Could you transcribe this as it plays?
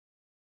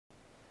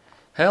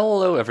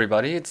Hello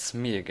everybody, it's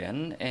me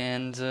again,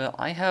 and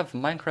I have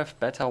Minecraft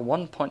Beta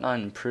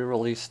 1.9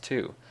 pre-release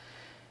 2.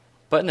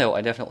 But no,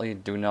 I definitely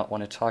do not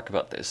want to talk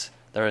about this.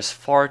 There is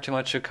far too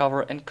much to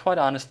cover, and quite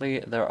honestly,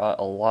 there are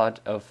a lot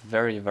of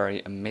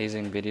very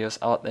amazing videos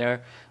out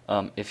there.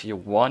 If you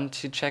want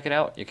to check it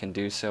out, you can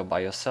do so by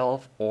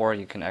yourself, or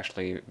you can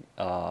actually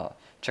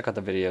check out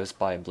the videos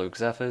by Blue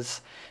Xephys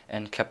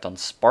and Kept on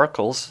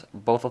Sparkles.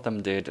 Both of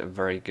them did a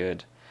very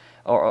good,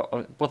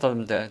 or both of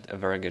them did a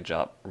very good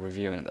job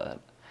reviewing that.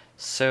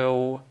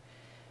 So,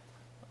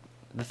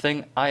 the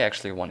thing I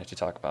actually wanted to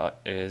talk about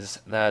is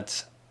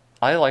that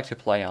I like to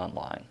play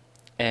online.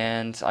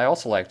 And I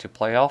also like to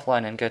play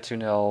offline and get to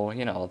know,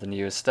 the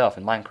newest stuff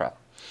in Minecraft.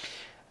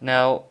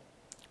 Now,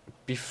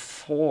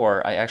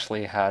 before I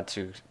actually had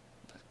to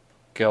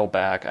go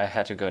back, I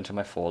had to go into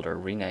my folder,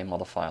 rename all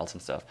the files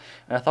and stuff.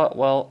 And I thought,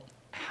 well,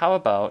 how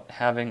about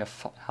having a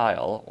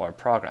file or a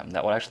program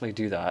that would actually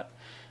do that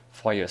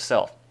for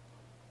yourself?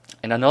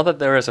 And I know that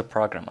there is a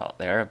program out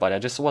there, but I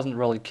just wasn't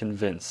really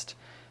convinced.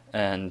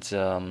 And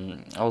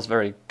I was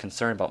very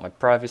concerned about my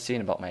privacy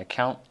and about my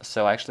account,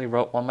 so I actually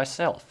wrote one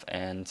myself.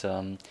 And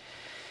so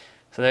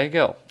there you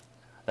go.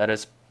 That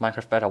is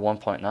Minecraft Beta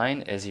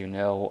 1.9. As you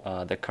know,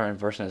 the current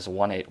version is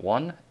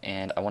 1.8.1,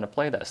 and I want to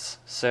play this.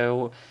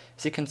 So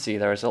as you can see,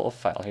 there is a little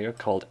file here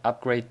called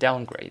upgrade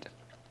downgrade.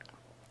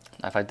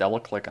 Now, if I double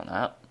click on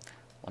that,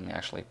 let me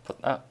actually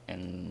put that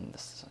in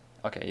this.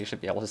 Okay, you should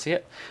be able to see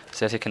it.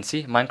 So as you can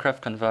see, Minecraft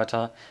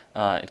converter,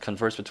 it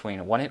converts between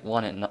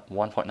 1.8.1 and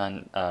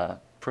 1.9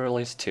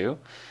 pre-release 2,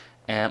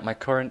 and my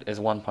current is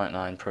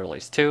 1.9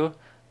 pre-release 2,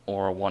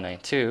 or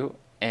 1.9.2,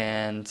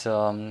 and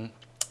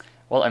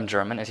well, I'm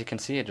German, as you can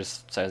see, it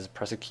just says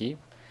press a key,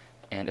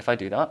 and if I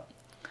do that,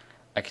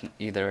 I can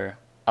either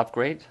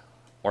upgrade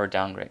or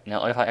downgrade.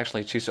 Now, if I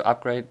actually choose to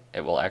upgrade,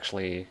 it will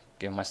actually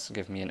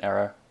give me an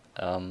error,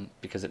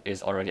 because it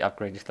is already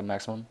upgraded to the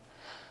maximum.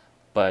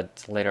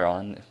 But later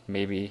on,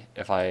 maybe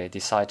if I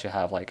decide to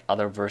have like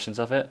other versions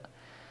of it,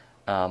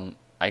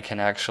 I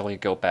can actually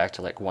go back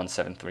to like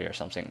 1.7.3 or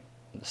something.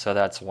 So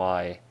that's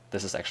why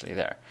this is actually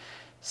there.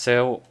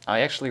 So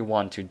I actually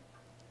want to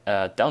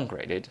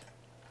downgrade it.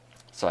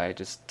 So I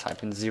just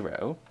type in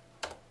 0,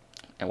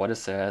 and what it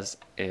says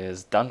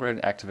is downgrade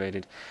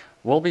activated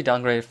will be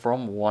downgraded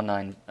from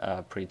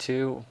 1.9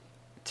 pre-2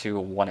 to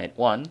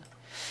 1.8.1.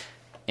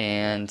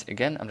 And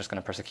again, I'm just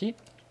going to press a key,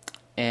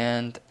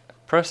 and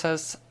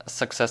process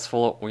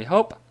successful, we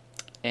hope,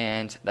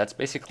 and that's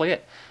basically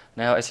it.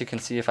 Now, as you can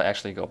see, if I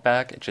actually go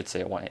back, it should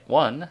say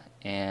 1.8.1,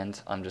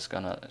 and I'm just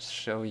gonna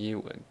show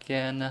you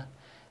again.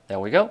 There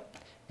we go.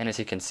 And as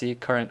you can see,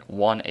 current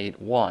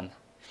 1.8.1,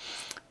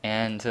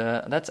 and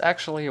that's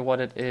actually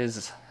what it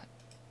is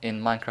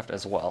in Minecraft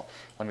as well.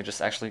 Let me just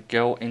actually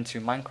go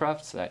into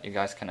Minecraft so that you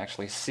guys can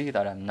actually see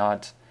that I'm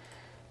not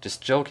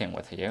just joking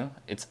with you.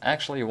 It's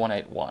actually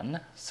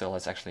 1.8.1, so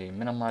let's actually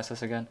minimize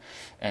this again,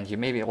 and you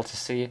may be able to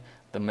see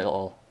the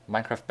middle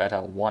Minecraft Beta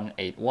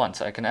 1.8.1.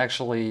 So I can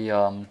actually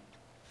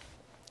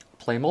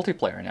play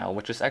multiplayer now,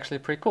 which is actually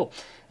pretty cool.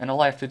 And all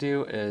I have to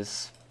do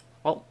is,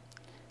 well,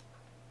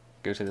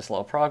 go to this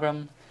little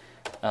program.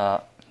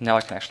 Now I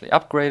can actually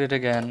upgrade it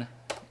again,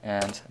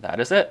 and that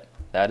is it.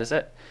 That is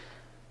it.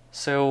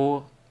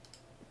 So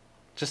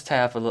just to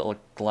have a little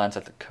glance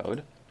at the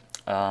code.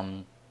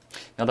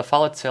 Now the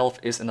file itself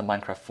is in the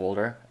Minecraft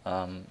folder,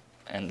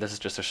 and this is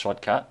just a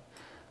shortcut,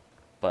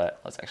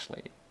 but let's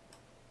actually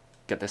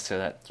get this so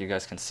that you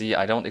guys can see.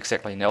 I don't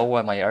exactly know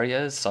where my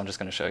area is, so I'm just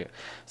going to show you.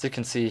 So you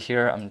can see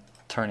here I'm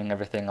turning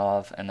everything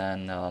off, and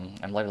then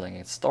I'm labeling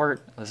it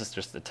start. This is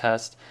just the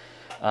test,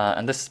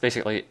 and this is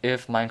basically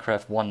if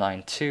Minecraft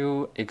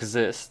 1.9.2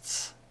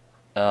 exists,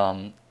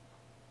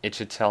 it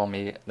should tell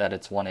me that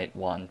it's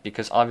 1.8.1,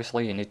 because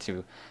obviously you need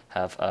to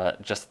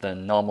have just the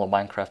normal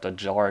Minecraft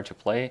jar to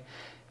play.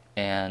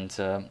 And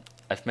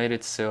I've made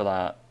it so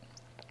that,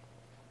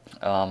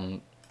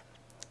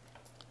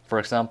 for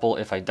example,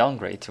 if I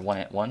downgrade to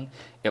 1.8.1,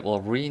 it will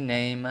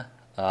rename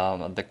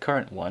the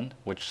current one,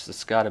 which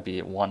has got to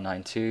be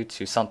 1.9.2,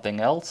 to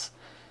something else.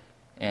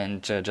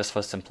 And just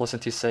for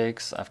simplicity's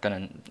sakes, I've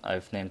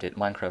named it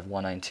Minecraft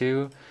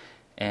 1.9.2,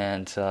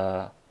 and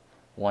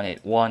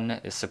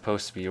 1.8.1 is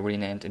supposed to be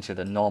renamed into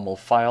the normal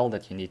file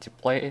that you need to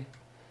play,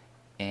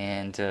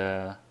 and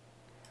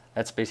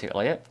that's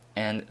basically it.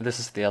 And this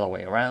is the other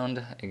way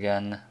around.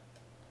 Again,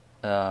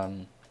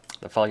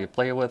 the file you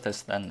play with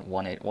is then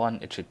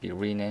 1.8.1. It should be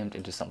renamed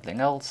into something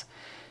else,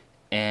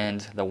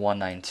 and the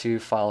 1.9.2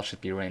 file should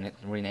be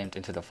renamed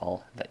into the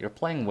file that you're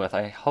playing with.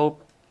 I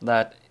hope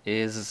that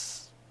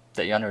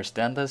you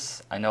understand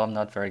this. I know I'm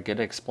not very good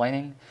at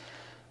explaining,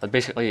 but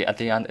basically at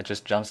the end it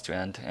just jumps to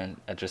end,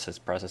 and it just says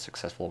process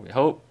successful, we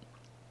hope.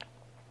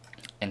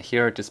 And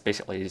here it just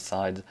basically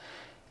decides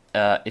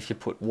if you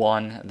put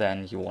 1,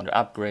 then you want to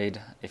upgrade.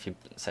 If you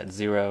set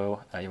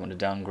 0, you want to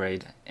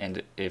downgrade.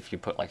 And if you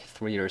put like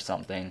 3 or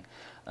something,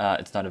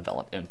 it's not a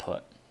valid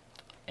input.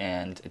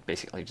 And it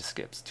basically just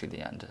skips to the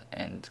end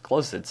and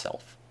closes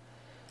itself.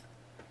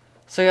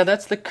 So yeah,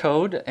 that's the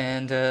code,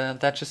 and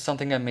that's just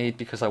something I made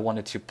because I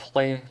wanted to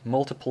play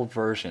multiple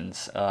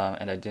versions,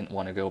 and I didn't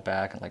want to go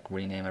back and like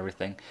rename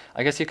everything.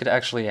 I guess you could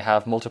actually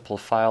have multiple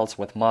files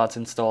with mods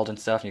installed and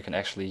stuff, and you can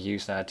actually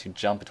use that to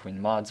jump between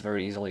mods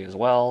very easily as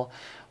well,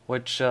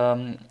 which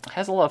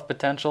has a lot of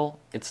potential.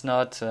 It's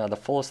not the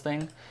fullest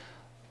thing,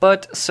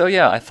 but so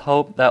yeah, I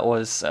hope that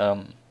was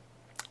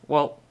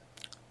well,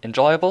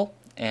 enjoyable,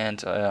 and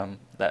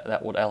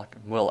that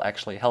will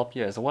actually help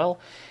you as well.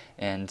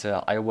 And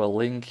I will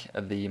link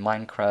the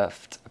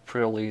Minecraft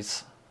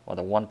pre-release, or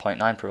the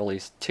 1.9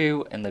 pre-release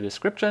 2 in the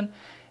description.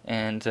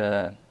 And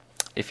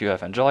if you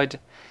have enjoyed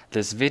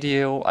this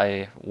video,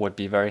 I would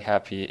be very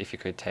happy if you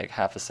could take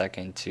half a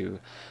second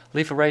to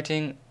leave a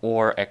rating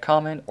or a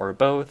comment or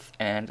both.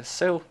 And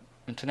so,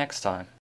 until next time.